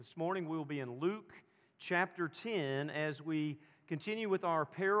This morning we will be in Luke chapter 10 as we continue with our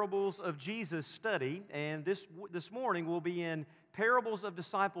Parables of Jesus study. And this morning we'll be in Parables of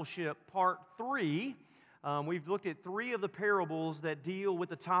Discipleship Part 3. We've looked at 3 of the parables that deal with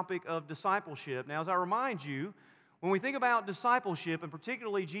the topic of discipleship. Now, as I remind you, when we think about discipleship, and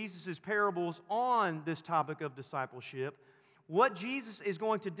particularly Jesus' parables on this topic of discipleship, what Jesus is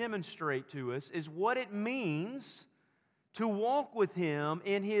going to demonstrate to us is what it means to walk with Him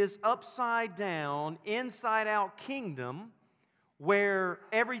in His upside-down, inside-out kingdom where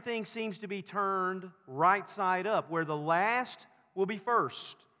everything seems to be turned right side up, where the last will be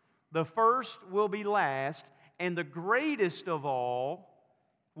first, the first will be last, and the greatest of all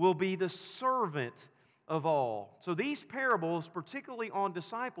will be the servant of all. So these parables, particularly on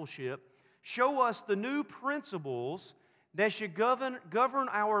discipleship, show us the new principles that should govern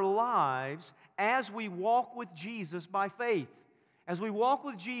our lives as we walk with Jesus by faith. As we walk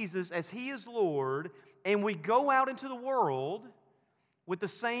with Jesus as He is Lord, and we go out into the world with the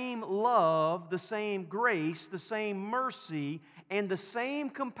same love, the same grace, the same mercy, and the same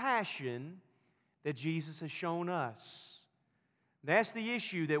compassion that Jesus has shown us. That's the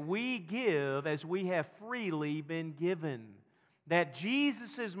issue, that we give as we have freely been given. That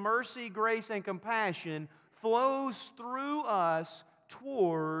Jesus' mercy, grace, and compassion flows through us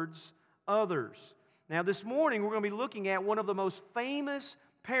towards others. Now, this morning we're going to be looking at one of the most famous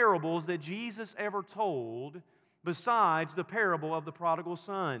parables that Jesus ever told, besides the parable of the prodigal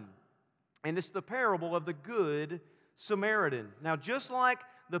son. And it's the parable of the Good Samaritan. Now, just like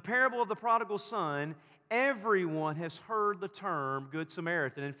the parable of the prodigal son, everyone has heard the term Good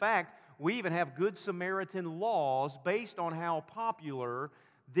Samaritan. In fact, we even have Good Samaritan laws based on how popular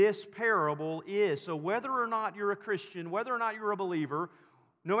this parable is. So whether or not you're a Christian, whether or not you're a believer,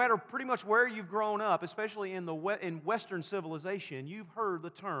 no matter pretty much where you've grown up, especially in Western civilization, you've heard the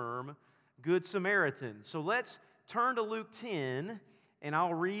term Good Samaritan. So let's turn to Luke 10, and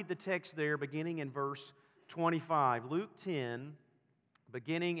I'll read the text there beginning in verse 25. Luke 10,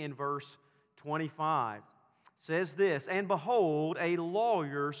 beginning in verse 25, says this, "And behold, a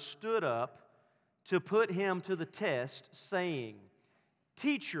lawyer stood up to put him to the test, saying,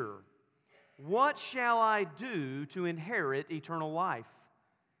 'Teacher, what shall I do to inherit eternal life?'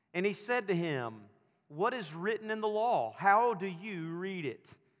 And he said to him, 'What is written in the law? How do you read it?'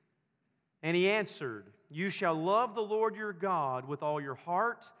 And he answered, 'You shall love the Lord your God with all your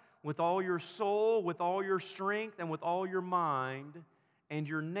heart, with all your soul, with all your strength, and with all your mind, and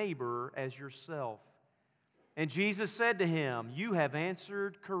your neighbor as yourself.' And Jesus said to him, 'You have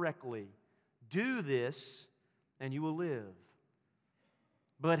answered correctly. Do this, and you will live.'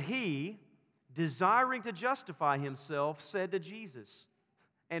 But he, desiring to justify himself, said to Jesus,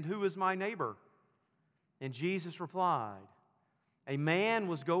 'And who is my neighbor?' And Jesus replied, 'A man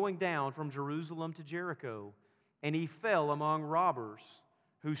was going down from Jerusalem to Jericho, and he fell among robbers,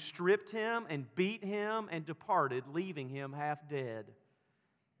 who stripped him and beat him and departed, leaving him half dead.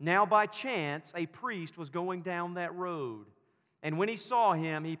 Now by chance a priest was going down that road, and when he saw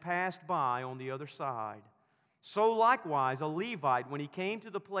him, he passed by on the other side. So likewise a Levite, when he came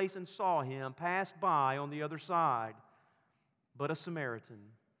to the place and saw him, passed by on the other side. But a Samaritan,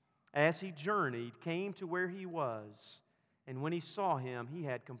 as he journeyed, came to where he was, and when he saw him, he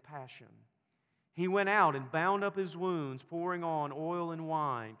had compassion. He went out and bound up his wounds, pouring on oil and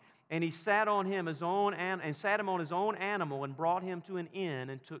wine. And he sat him on his own animal, and brought him to an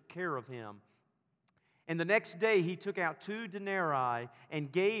inn, and took care of him. And the next day he took out 2 denarii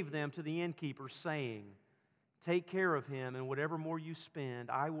and gave them to the innkeeper, saying, 'Take care of him, and whatever more you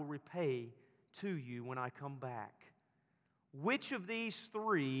spend, I will repay to you when I come back.' Which of these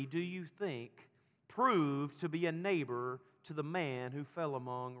 3 do you think proved to be a neighbor to the man who fell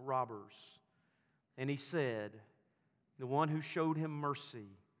among robbers?" And he said, "The one who showed him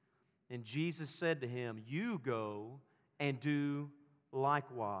mercy." And Jesus said to him, "You go and do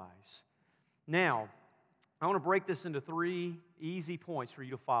likewise." Now, I want to break this into 3 easy points for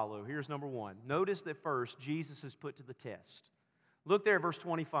you to follow. Here's number 1. Notice that first, Jesus is put to the test. Look there at verse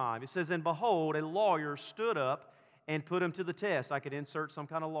 25. It says, "And behold, a lawyer stood up and put him to the test." I could insert some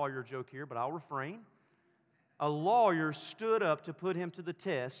kind of lawyer joke here, but I'll refrain. A lawyer stood up to put him to the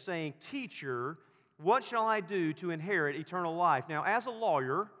test, saying, "Teacher, what shall I do to inherit eternal life?" Now, as a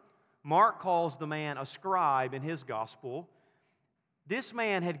lawyer, Mark calls the man a scribe in his gospel. This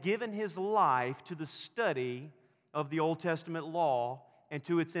man had given his life to the study of the Old Testament law and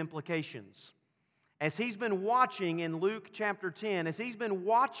to its implications. As he's been watching in Luke chapter 10, as he's been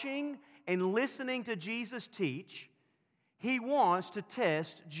watching and listening to Jesus teach, he wants to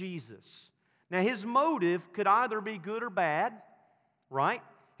test Jesus. Now, his motive could either be good or bad, right?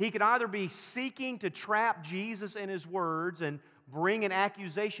 He could either be seeking to trap Jesus in His words and bring an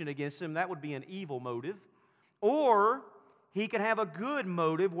accusation against Him. That would be an evil motive. Or he could have a good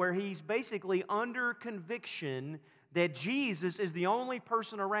motive where he's basically under conviction that Jesus is the only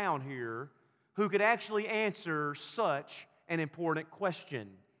person around here who could actually answer such an important question.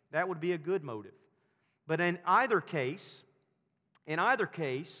 That would be a good motive. But in either case,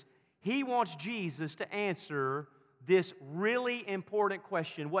 he wants Jesus to answer this really important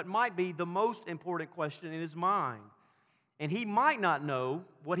question, what might be the most important question in his mind. And he might not know,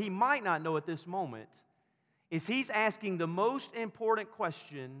 what he might not know at this moment, is he's asking the most important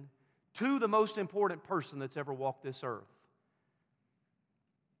question to the most important person that's ever walked this earth.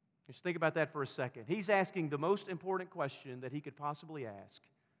 Just think about that for a second. He's asking the most important question that he could possibly ask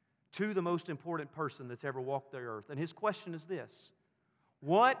to the most important person that's ever walked the earth. And his question is this: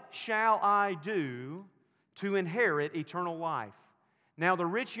 what shall I do to inherit eternal life? Now, the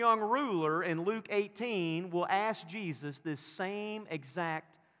rich young ruler in Luke 18 will ask Jesus this same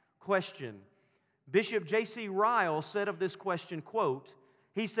exact question. Bishop J.C. Ryle said of this question, quote,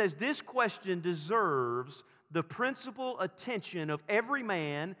 he says, "This question deserves the principal attention of every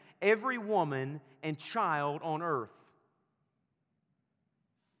man, every woman, and child on earth."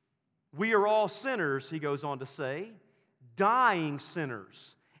 We are all sinners, he goes on to say, dying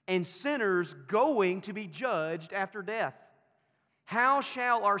sinners, and sinners going to be judged after death. How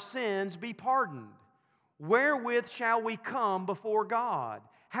shall our sins be pardoned? Wherewith shall we come before God?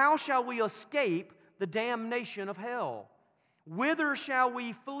 How shall we escape the damnation of hell? Whither shall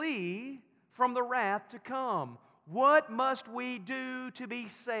we flee from the wrath to come? What must we do to be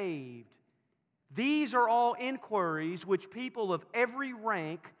saved? These are all inquiries which people of every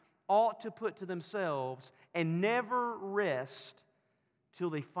rank ought to put to themselves and never rest till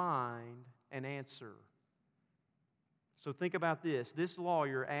they find an answer. So think about this. This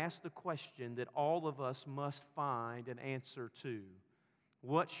lawyer asked the question that all of us must find an answer to.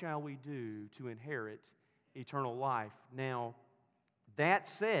 What shall we do to inherit eternal life? Now, that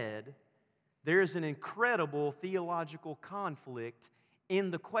said, there is an incredible theological conflict in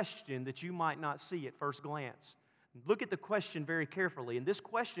the question that you might not see at first glance. Look at the question very carefully, and this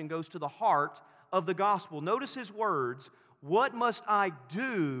question goes to the heart of the gospel. Notice his words: what must I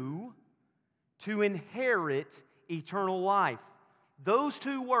do to inherit eternal life? Those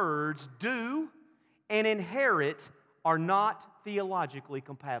two words, do and inherit, are not theologically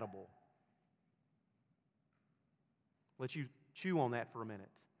compatible. Let you chew on that for a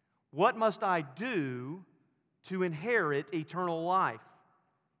minute. What must I do to inherit eternal life?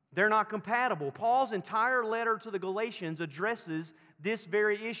 They're not compatible. Paul's entire letter to the Galatians addresses this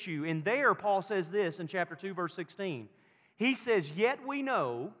very issue. And there, Paul says this in chapter 2, verse 16. He says, "Yet we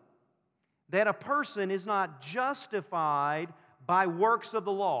know that a person is not justified by works of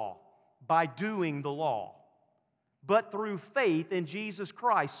the law, by doing the law, but through faith in Jesus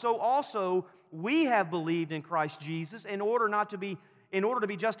Christ. So also we have believed in Christ Jesus in order to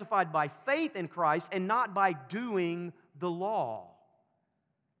be justified by faith in Christ and not by doing the law.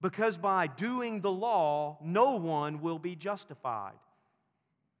 Because by doing the law, no one will be justified."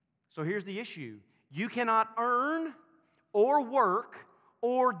 So here's the issue. You cannot earn or work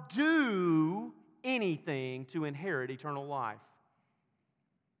or do anything to inherit eternal life.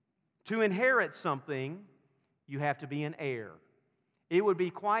 To inherit something, you have to be an heir. It would be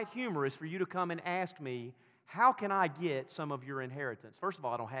quite humorous for you to come and ask me, how can I get some of your inheritance? First of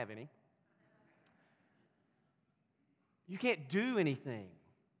all, I don't have any. You can't do anything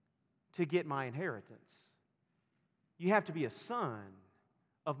to get my inheritance. You have to be a son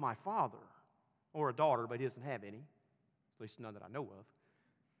of my father, or a daughter, but he doesn't have any, at least none that I know of.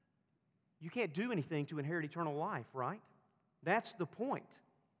 You can't do anything to inherit eternal life, right? That's the point.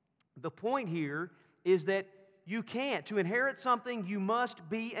 The point here is that you can't. To inherit something, you must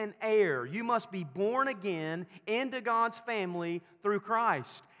be an heir. You must be born again into God's family through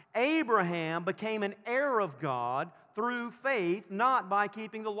Christ. Abraham became an heir of God through faith, not by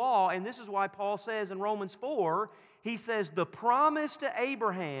keeping the law. And this is why Paul says in Romans 4, he says, the promise to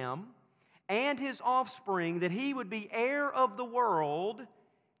Abraham and his offspring that he would be heir of the world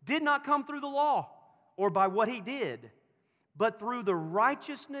did not come through the law or by what he did, but through the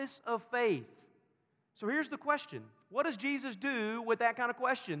righteousness of faith. So here's the question. What does Jesus do with that kind of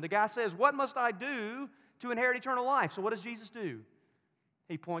question? The guy says, what must I do to inherit eternal life? So what does Jesus do?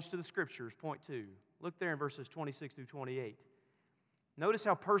 He points to the Scriptures, point 2. Look there in verses 26 through 28. Notice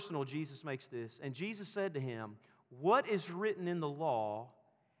how personal Jesus makes this. And Jesus said to him, what is written in the law?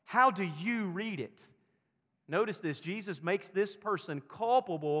 How do you read it? Notice this, Jesus makes this person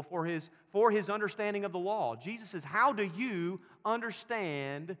culpable for his understanding of the law. Jesus says, how do you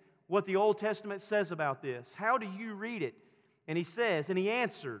understand what the Old Testament says about this? How do you read it? And he says, and he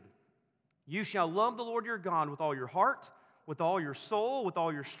answered, you shall love the Lord your God with all your heart, with all your soul, with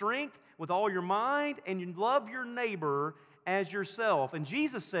all your strength, with all your mind, and you love your neighbor as yourself. And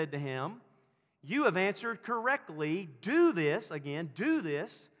Jesus said to him, you have answered correctly. Do this, again, do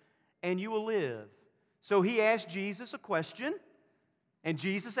this, and you will live. So he asked Jesus a question, and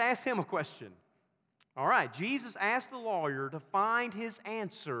Jesus asked him a question. All right, Jesus asked the lawyer to find his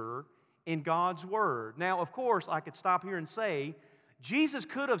answer in God's Word. Now, of course, I could stop here and say, Jesus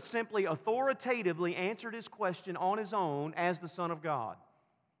could have simply authoritatively answered his question on his own as the Son of God.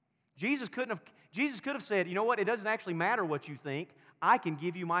 Jesus could have said, you know what, it doesn't actually matter what you think. I can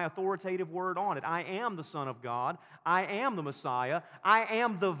give you my authoritative word on it. I am the Son of God. I am the Messiah. I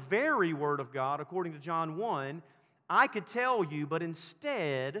am the very Word of God, according to John 1. I could tell you, but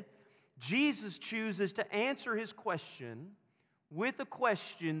instead, Jesus chooses to answer his question with a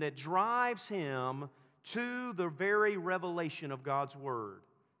question that drives him to the very revelation of God's Word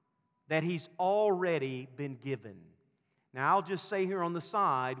that he's already been given. Now, I'll just say here on the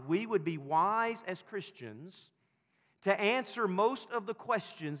side, we would be wise as Christians to answer most of the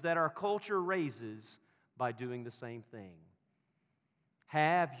questions that our culture raises by doing the same thing.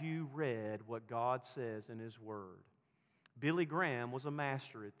 Have you read what God says in His Word? Billy Graham was a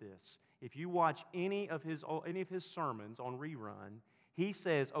master at this. If you watch any of his sermons on rerun, he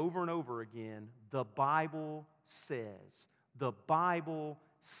says over and over again, the Bible says, the Bible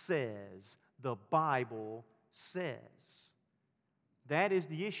says, the Bible says. That is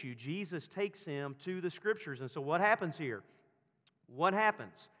the issue. Jesus takes him to the Scriptures. And so what happens here? What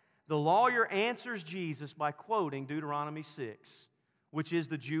happens? The lawyer answers Jesus by quoting Deuteronomy 6, which is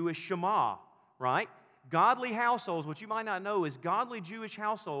the Jewish Shema, right? Godly households, what you might not know is godly Jewish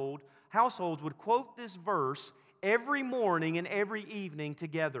households would quote this verse every morning and every evening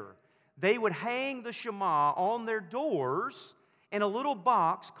together. They would hang the Shema on their doors in a little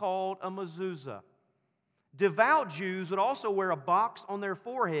box called a mezuzah. Devout Jews would also wear a box on their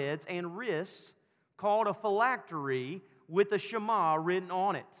foreheads and wrists called a phylactery with the Shema written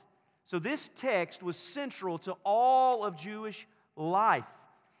on it. So this text was central to all of Jewish life.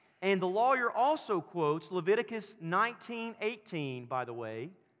 And the lawyer also quotes Leviticus 19:18, by the way,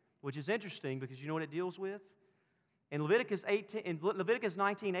 which is interesting because you know what it deals with? In Leviticus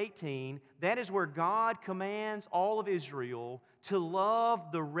 19:18, that is where God commands all of Israel to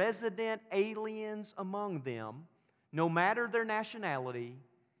love the resident aliens among them, no matter their nationality,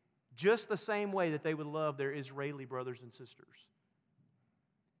 just the same way that they would love their Israeli brothers and sisters.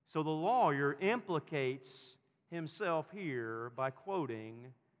 So the lawyer implicates himself here by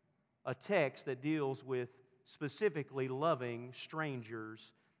quoting a text that deals with specifically loving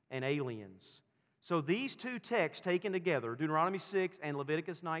strangers and aliens. So these two texts taken together, Deuteronomy 6 and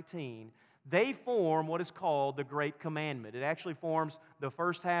Leviticus 19, they form what is called the Great Commandment. It actually forms the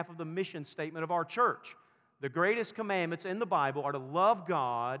first half of the mission statement of our church. The greatest commandments in the Bible are to love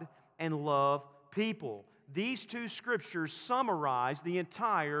God and love people. These two scriptures summarize the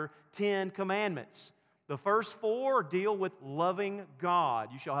entire 10 commandments. The first 4 deal with loving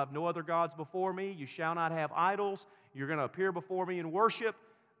God. You shall have no other gods before me. You shall not have idols. You're going to appear before me in worship.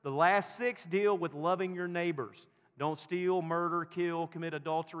 The last 6 deal with loving your neighbors. Don't steal, murder, kill, commit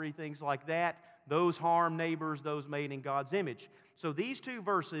adultery, things like that. Those harm neighbors, those made in God's image. So these 2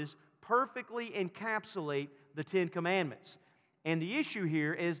 verses perfectly encapsulate the 10 commandments. And the issue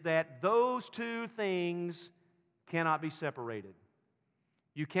here is that those 2 things cannot be separated.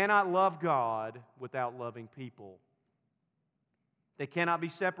 You cannot love God without loving people. They cannot be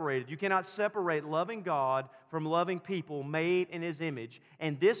separated. You cannot separate loving God from loving people made in His image.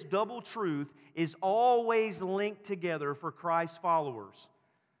 And this double truth is always linked together for Christ's followers.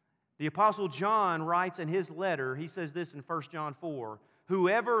 The Apostle John writes in his letter, he says this in 1 John 4,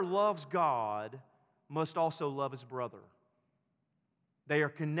 whoever loves God must also love his brother. They are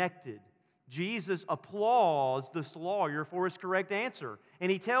connected. Jesus applauds this lawyer for his correct answer.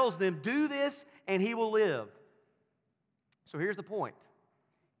 And he tells them, do this and he will live. So here's the point.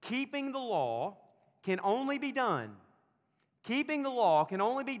 Keeping the law can only be done. Keeping the law can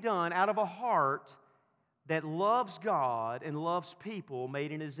only be done out of a heart that loves God and loves people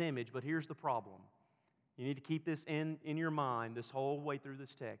made in His image. But here's the problem. You need to keep this in your mind this whole way through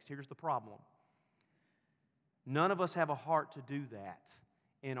this text. Here's the problem. None of us have a heart to do that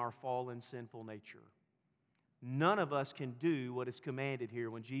in our fallen, sinful nature. None of us can do what is commanded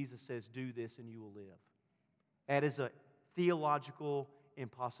here when Jesus says, do this and you will live. That is a theological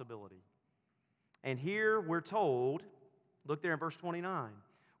impossibility. And here we're told, look there in verse 29.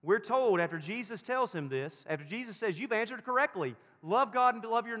 We're told after Jesus tells him this, after Jesus says, you've answered correctly, love God and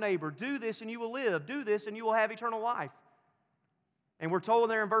love your neighbor, do this and you will live, do this and you will have eternal life. And we're told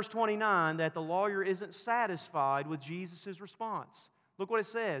there in verse 29 that the lawyer isn't satisfied with Jesus' response. Look what it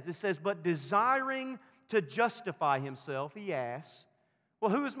says. It says, but desiring to justify himself, he asks, well,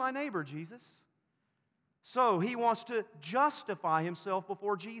 who is my neighbor, Jesus? So he wants to justify himself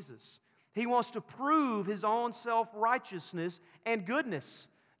before Jesus. He wants to prove his own self-righteousness and goodness.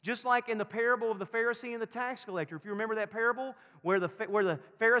 Just like in the parable of the Pharisee and the tax collector. If you remember that parable where the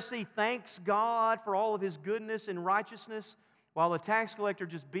Pharisee thanks God for all of his goodness and righteousness, while the tax collector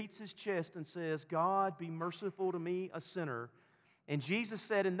just beats his chest and says, God, be merciful to me, a sinner. And Jesus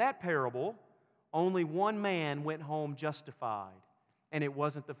said in that parable, only one man went home justified, and it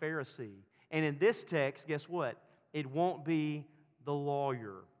wasn't the Pharisee. And in this text, guess what? It won't be the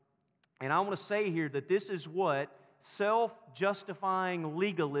lawyer. And I want to say here that this is what self-justifying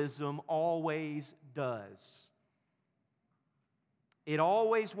legalism always does. It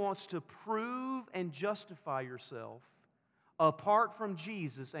always wants to prove and justify yourself apart from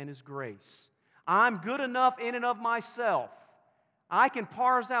Jesus and His grace. I'm good enough in and of myself. I can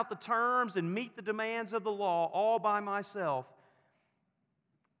parse out the terms and meet the demands of the law all by myself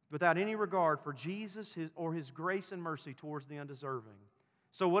without any regard for Jesus or His grace and mercy towards the undeserving.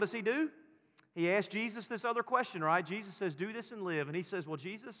 So what does He do? He asks Jesus this other question, right? Jesus says, do this and live. And he says, well,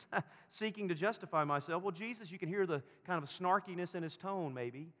 Jesus, seeking to justify myself. Well, Jesus, you can hear the kind of snarkiness in his tone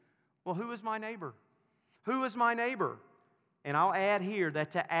maybe. Well, who is my neighbor? Who is my neighbor? And I'll add here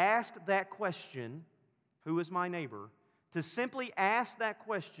that to ask that question, who is my neighbor, to simply ask that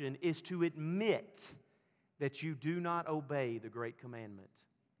question is to admit that you do not obey the great commandment.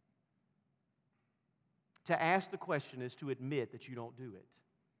 To ask the question is to admit that you don't do it.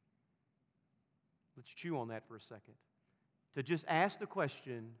 Let's chew on that for a second. To just ask the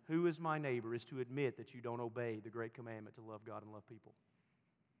question, who is my neighbor, is to admit that you don't obey the great commandment to love God and love people.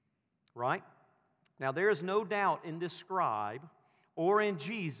 Right? Now, there is no doubt in this scribe or in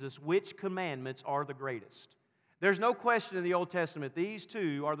Jesus which commandments are the greatest. There's no question in the Old Testament. These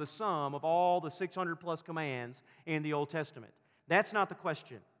two are the sum of all the 600 plus commands in the Old Testament. That's not the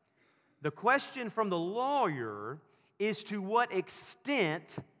question. The question from the lawyer is to what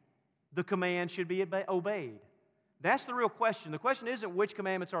extent the command should be obeyed. That's the real question. The question isn't which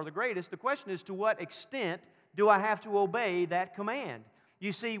commandments are the greatest. The question is to what extent do I have to obey that command?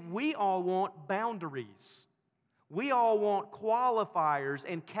 You see, we all want boundaries. We all want qualifiers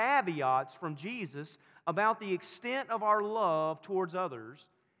and caveats from Jesus about the extent of our love towards others,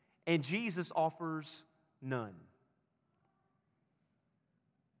 and Jesus offers none.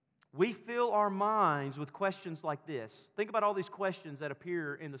 We fill our minds with questions like this. Think about all these questions that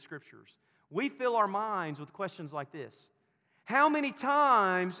appear in the Scriptures. We fill our minds with questions like this. How many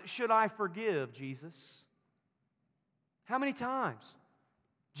times should I forgive, Jesus? How many times?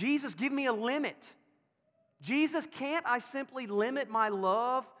 Jesus, give me a limit. Jesus, can't I simply limit my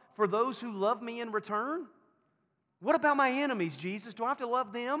love for those who love me in return? What about my enemies, Jesus? Do I have to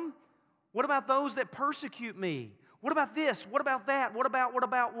love them? What about those that persecute me? What about this? What about that? What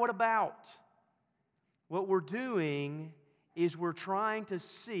about? What we're doing is we're trying to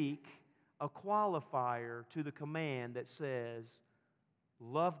seek a qualifier to the command that says,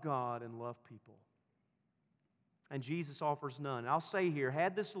 love God and love people. And Jesus offers none. And I'll say here,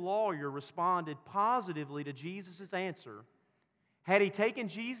 had this lawyer responded positively to Jesus' answer, had he taken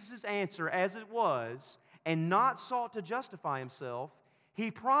Jesus' answer as it was and not sought to justify himself, he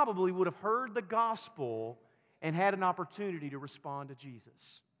probably would have heard the gospel and had an opportunity to respond to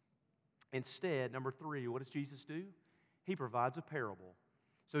Jesus. Instead, number 3, what does Jesus do? He provides a parable.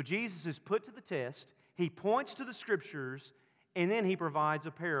 So Jesus is put to the test, he points to the Scriptures, and then he provides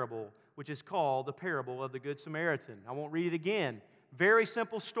a parable, which is called the parable of the Good Samaritan. I won't read it again. Very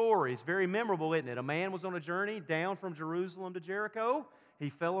simple story. It's very memorable, isn't it? A man was on a journey down from Jerusalem to Jericho. He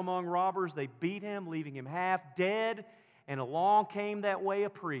fell among robbers. They beat him, leaving him half dead. And along came that way a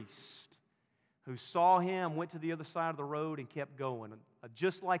priest who saw him, went to the other side of the road, and kept going.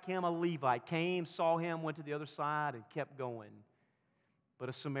 Just like him, a Levite came, saw him, went to the other side, and kept going. But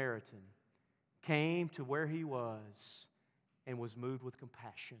a Samaritan came to where he was and was moved with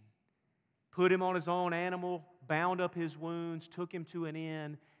compassion. Put him on his own animal, bound up his wounds, took him to an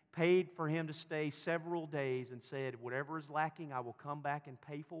inn, paid for him to stay several days, and said, whatever is lacking, I will come back and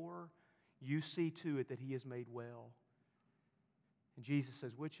pay for. You see to it that he is made well. And Jesus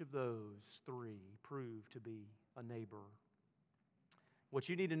says, which of those 3 prove to be a neighbor? What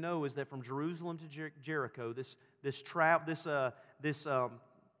you need to know is that from Jerusalem to Jericho,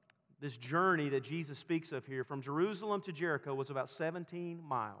 This journey that Jesus speaks of here from Jerusalem to Jericho was about 17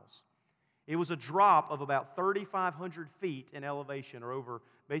 miles. It was a drop of about 3,500 feet in elevation, or over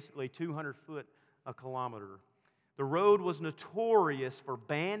basically 200 foot a kilometer. The road was notorious for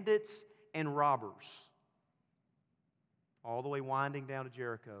bandits and robbers, all the way winding down to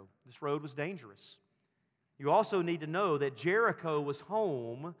Jericho. This road was dangerous. You also need to know that Jericho was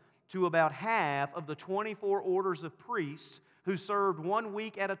home to about half of the 24 orders of priests who served 1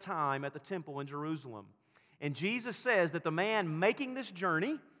 week at a time at the temple in Jerusalem. And Jesus says that the man making this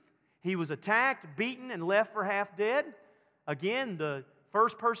journey, he was attacked, beaten, and left for half dead. Again, the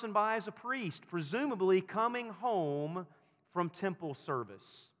first person by is a priest, presumably coming home from temple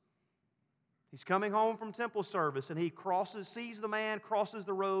service. He's coming home from temple service, and he sees the man, crosses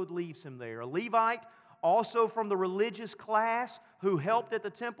the road, leaves him there. A Levite, also from the religious class who helped at the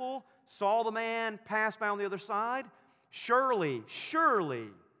temple, saw the man pass by on the other side. Surely,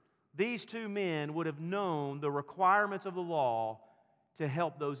 these two men would have known the requirements of the law to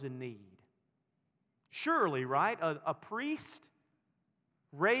help those in need. Surely, right? A priest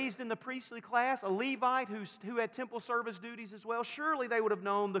raised in the priestly class, a Levite who had temple service duties as well, surely they would have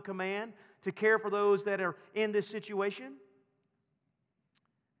known the command to care for those that are in this situation.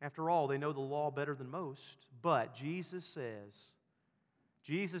 After all, they know the law better than most. But Jesus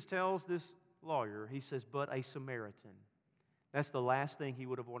tells this lawyer, he says, but a Samaritan. That's the last thing he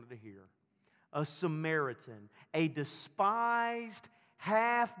would have wanted to hear. A Samaritan, a despised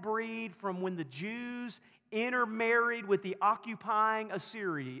half-breed from when the Jews intermarried with the occupying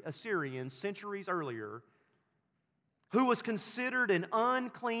Assyrians centuries earlier, who was considered an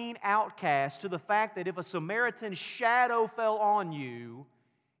unclean outcast to the fact that if a Samaritan shadow fell on you,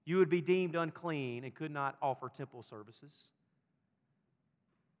 you would be deemed unclean and could not offer temple services.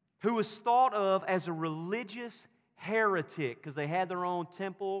 Who was thought of as a religious heretic because they had their own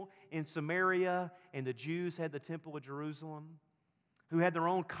temple in Samaria and the Jews had the temple of Jerusalem. Who had their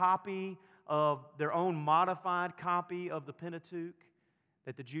own modified copy of the Pentateuch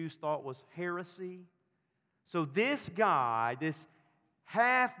that the Jews thought was heresy. So this guy, this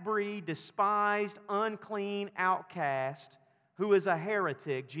half-breed, despised, unclean outcast who is a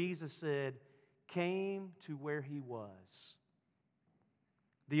heretic, Jesus said, came to where he was.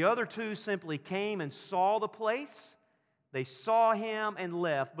 The other two simply came and saw the place. They saw him and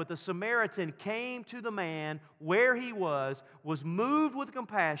left. But the Samaritan came to the man where he was moved with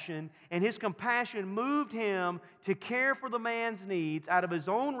compassion, and his compassion moved him to care for the man's needs out of his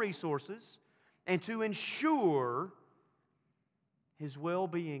own resources and to ensure his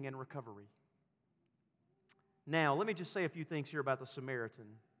well-being and recovery. Now, let me just say a few things here about the Samaritan.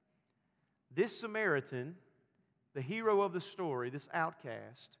 This Samaritan, the hero of the story, this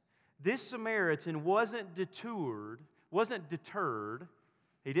outcast, this Samaritan wasn't deterred.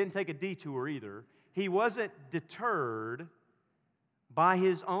 He didn't take a detour either. He wasn't deterred by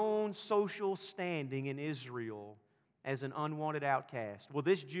his own social standing in Israel as an unwanted outcast. Well,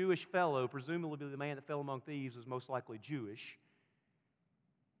 this Jewish fellow, presumably the man that fell among thieves, was most likely Jewish.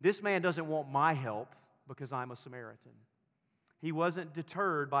 This man doesn't want my help because I'm a Samaritan. He wasn't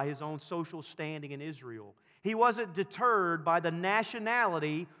deterred by his own social standing in Israel. He wasn't deterred by the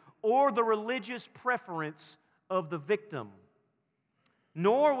nationality or the religious preference of the victim.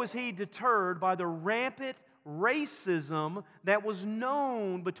 Nor was he deterred by the rampant racism that was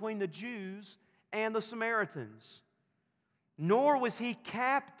known between the Jews and the Samaritans. Nor was he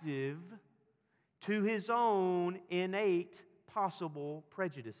captive to his own innate possible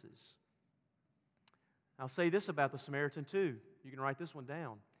prejudices. I'll say this about the Samaritan too. You can write this one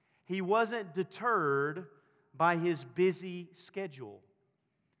down. He wasn't deterred by his busy schedule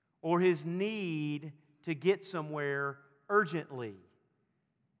or his need to get somewhere urgently.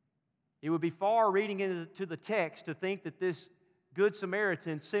 It would be far reading into the text to think that this Good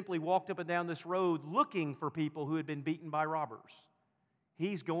Samaritan simply walked up and down this road looking for people who had been beaten by robbers.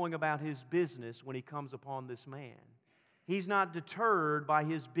 He's going about his business when he comes upon this man. He's not deterred by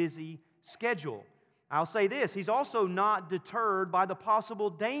his busy schedule. I'll say this, he's also not deterred by the possible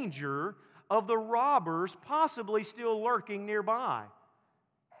danger of the robbers possibly still lurking nearby.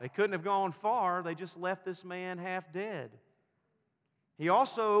 They couldn't have gone far, they just left this man half dead. He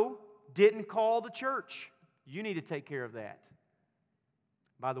also didn't call the church. You need to take care of that.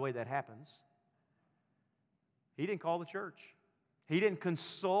 By the way, that happens. He didn't call the church. He didn't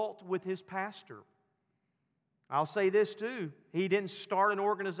consult with his pastor. I'll say this too, he didn't start an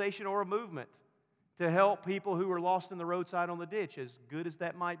organization or a movement to help people who were lost in the roadside on the ditch, as good as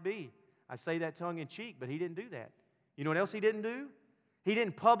that might be. I say that tongue in cheek, but he didn't do that. You know what else he didn't do? He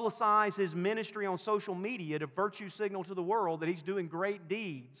didn't publicize his ministry on social media to virtue signal to the world that he's doing great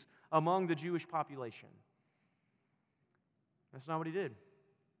deeds among the Jewish population. That's not what he did.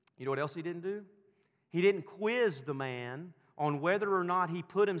 You know what else he didn't do? He didn't quiz the man on whether or not he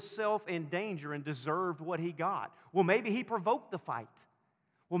put himself in danger and deserved what he got. Well, maybe he provoked the fight.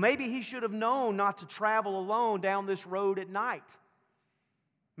 Well, maybe he should have known not to travel alone down this road at night.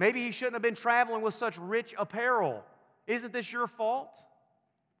 Maybe he shouldn't have been traveling with such rich apparel. Isn't this your fault?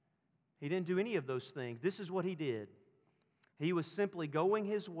 He didn't do any of those things. This is what he did. He was simply going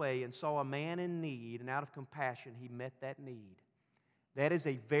his way and saw a man in need, and out of compassion, he met that need. That is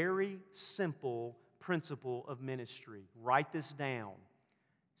a very simple principle of ministry. Write this down.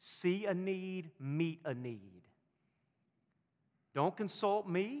 See a need, meet a need. Don't consult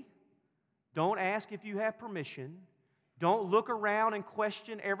me. Don't ask if you have permission. Don't look around and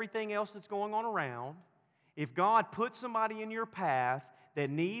question everything else that's going on around. If God puts somebody in your path that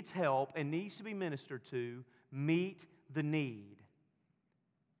needs help and needs to be ministered to, meet the need.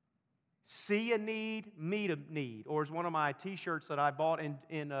 See a need, meet a need. Or as one of my t-shirts that I bought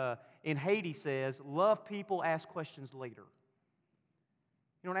in Haiti says, love people, ask questions later.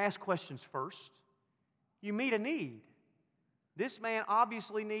 You don't ask questions first. You meet a need. This man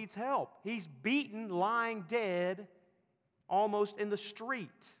obviously needs help. He's beaten, lying dead, almost in the street.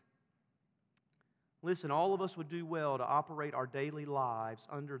 Listen, all of us would do well to operate our daily lives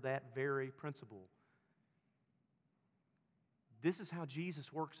under that very principle. This is how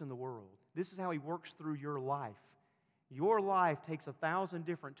Jesus works in the world. This is how He works through your life. Your life takes 1,000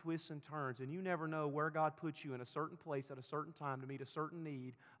 different twists and turns, and you never know where God puts you in a certain place at a certain time to meet a certain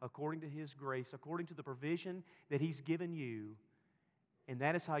need according to His grace, according to the provision that He's given you. And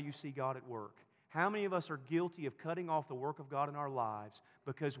that is how you see God at work. How many of us are guilty of cutting off the work of God in our lives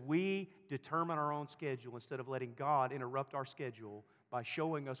because we determine our own schedule instead of letting God interrupt our schedule by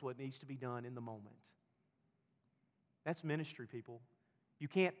showing us what needs to be done in the moment? That's ministry, people. You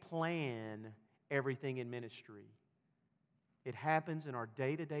can't plan everything in ministry. It happens in our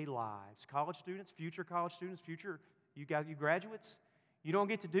day-to-day lives. College students, future you graduates, you don't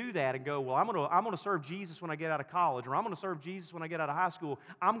get to do that and go, well, I'm going to serve Jesus when I get out of college, or I'm going to serve Jesus when I get out of high school.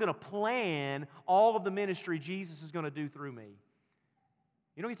 I'm going to plan all of the ministry Jesus is going to do through me.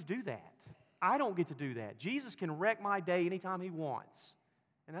 You don't get to do that. I don't get to do that. Jesus can wreck my day anytime He wants,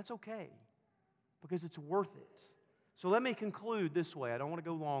 and that's okay because it's worth it. So let me conclude this way. I don't want to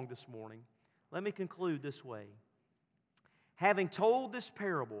go long this morning. Let me conclude this way. Having told this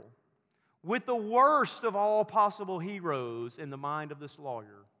parable with the worst of all possible heroes in the mind of this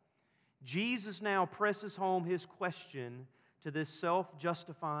lawyer, Jesus now presses home His question to this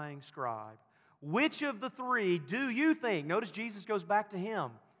self-justifying scribe. Which of the three do you think? Notice Jesus goes back to him.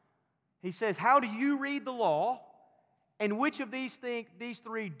 He says, how do you read the law? And which of these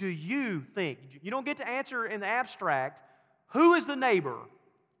three do you think? You don't get to answer in the abstract. Who is the neighbor?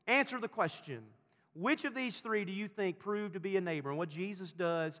 Answer the question. Which of these three do you think proved to be a neighbor? And what Jesus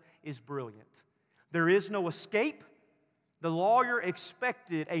does is brilliant. There is no escape. The lawyer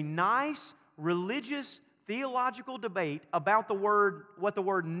expected a nice, religious, theological debate about what the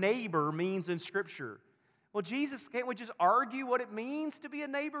word neighbor means in Scripture. Well, Jesus, can't we just argue what it means to be a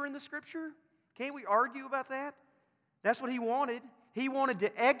neighbor in the Scripture? Can't we argue about that? That's what He wanted. He wanted to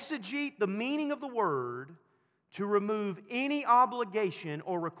exegete the meaning of the word to remove any obligation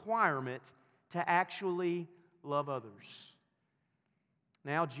or requirement to actually love others.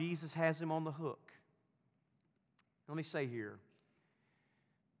 Now Jesus has him on the hook. Let me say here,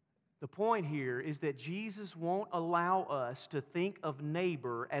 the point here is that Jesus won't allow us to think of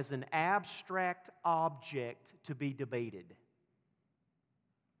neighbor as an abstract object to be debated.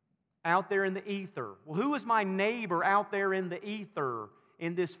 Out there in the ether. Well, who is my neighbor out there in the ether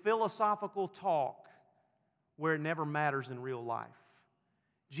in this philosophical talk where it never matters in real life?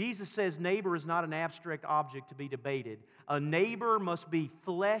 Jesus says neighbor is not an abstract object to be debated. A neighbor must be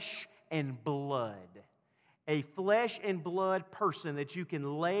flesh and blood. A flesh and blood person that you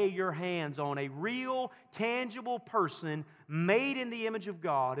can lay your hands on. A real, tangible person made in the image of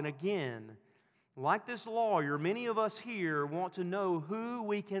God. And again, like this lawyer, many of us here want to know who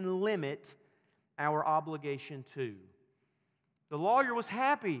we can limit our obligation to. The lawyer was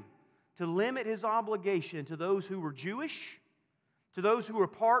happy to limit his obligation to those who were Jewish, to those who were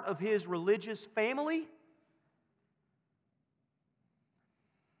part of his religious family.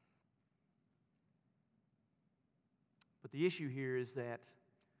 But the issue here is that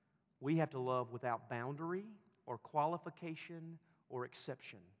we have to love without boundary or qualification or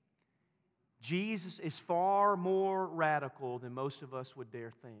exception. Jesus is far more radical than most of us would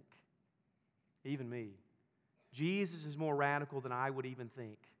dare think. Even me. Jesus is more radical than I would even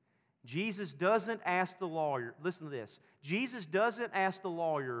think. Jesus doesn't ask the lawyer, listen to this, Jesus doesn't ask the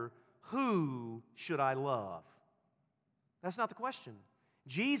lawyer, who should I love? That's not the question.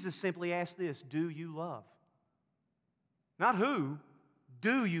 Jesus simply asks this, do you love? Not who,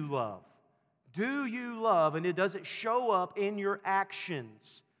 do you love? Do you love? And does it show up in your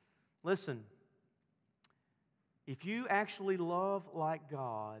actions? Listen, if you actually love like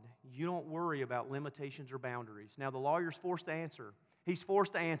God, you don't worry about limitations or boundaries. Now, the lawyer's forced to answer. He's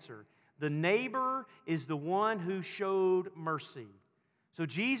forced to answer. The neighbor is the one who showed mercy. So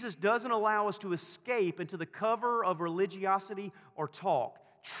Jesus doesn't allow us to escape into the cover of religiosity or talk.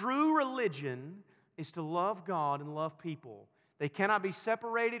 True religion is to love God and love people. They cannot be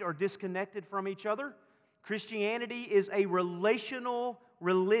separated or disconnected from each other. Christianity is a relational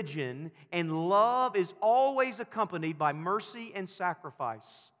religion, and love is always accompanied by mercy and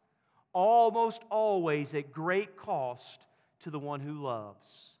sacrifice, almost always at great cost to the one who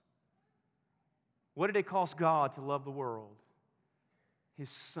loves. What did it cost God to love the world? His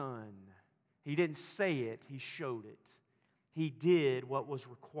Son. He didn't say it, He showed it. He did what was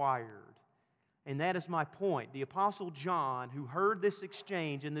required. And that is my point. The Apostle John, who heard this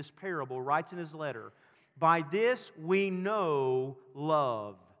exchange in this parable, writes in his letter, by this we know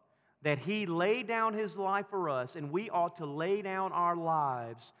love, that He laid down His life for us, and we ought to lay down our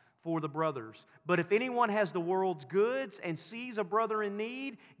lives for the brothers. But if anyone has the world's goods and sees a brother in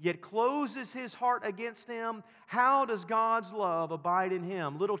need, yet closes his heart against him, how does God's love abide in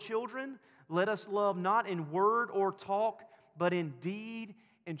him? Little children, let us love not in word or talk, but in deed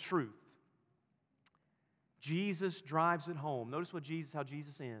and truth. Jesus drives it home. Notice how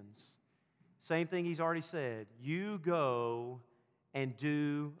Jesus ends. Same thing He's already said. You go and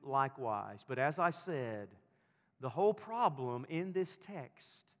do likewise. But as I said, the whole problem in this text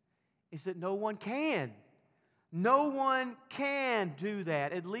is that no one can. No one can do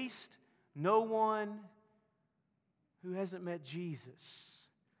that. At least no one who hasn't met Jesus,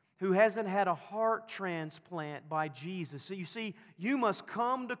 who hasn't had a heart transplant by Jesus. So you see, you must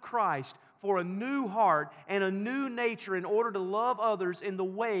come to Christ for a new heart and a new nature in order to love others in the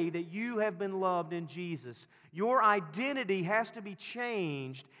way that you have been loved in Jesus. Your identity has to be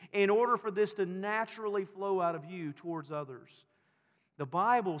changed in order for this to naturally flow out of you towards others. The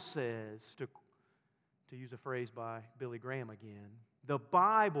Bible says, to use a phrase by Billy Graham again, the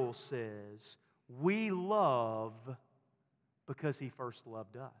Bible says we love because He first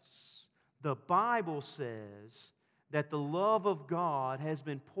loved us. The Bible says that the love of God has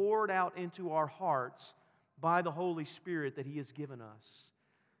been poured out into our hearts by the Holy Spirit that He has given us.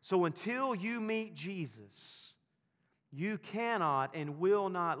 So until you meet Jesus, you cannot and will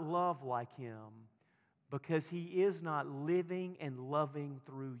not love like Him because He is not living and loving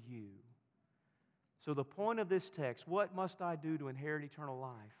through you. So the point of this text, what must I do to inherit eternal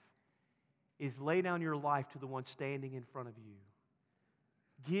life, is lay down your life to the one standing in front of you.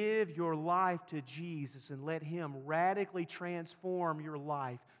 Give your life to Jesus and let Him radically transform your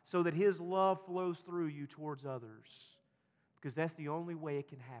life so that His love flows through you towards others. Because that's the only way it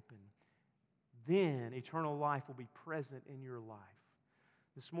can happen. Then eternal life will be present in your life.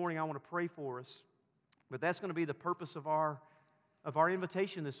 This morning I want to pray for us, but that's going to be the purpose of our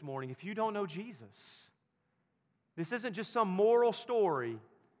invitation this morning. If you don't know Jesus, this isn't just some moral story.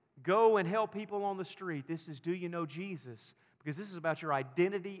 Go and help people on the street. This is, do you know Jesus? Because this is about your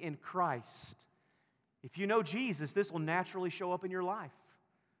identity in Christ. If you know Jesus, this will naturally show up in your life.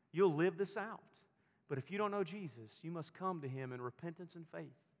 You'll live this out. But if you don't know Jesus, you must come to Him in repentance and faith.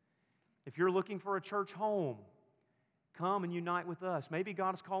 If you're looking for a church home, come and unite with us. Maybe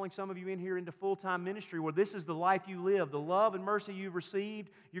God is calling some of you in here into full-time ministry where this is the life you live, the love and mercy you've received.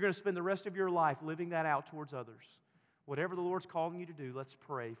 You're going to spend the rest of your life living that out towards others. Whatever the Lord's calling you to do, let's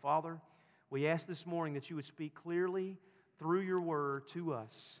pray. Father, we ask this morning that You would speak clearly through Your word to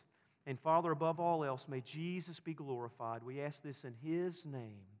us. And Father, above all else, may Jesus be glorified. We ask this in His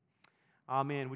name. Amen.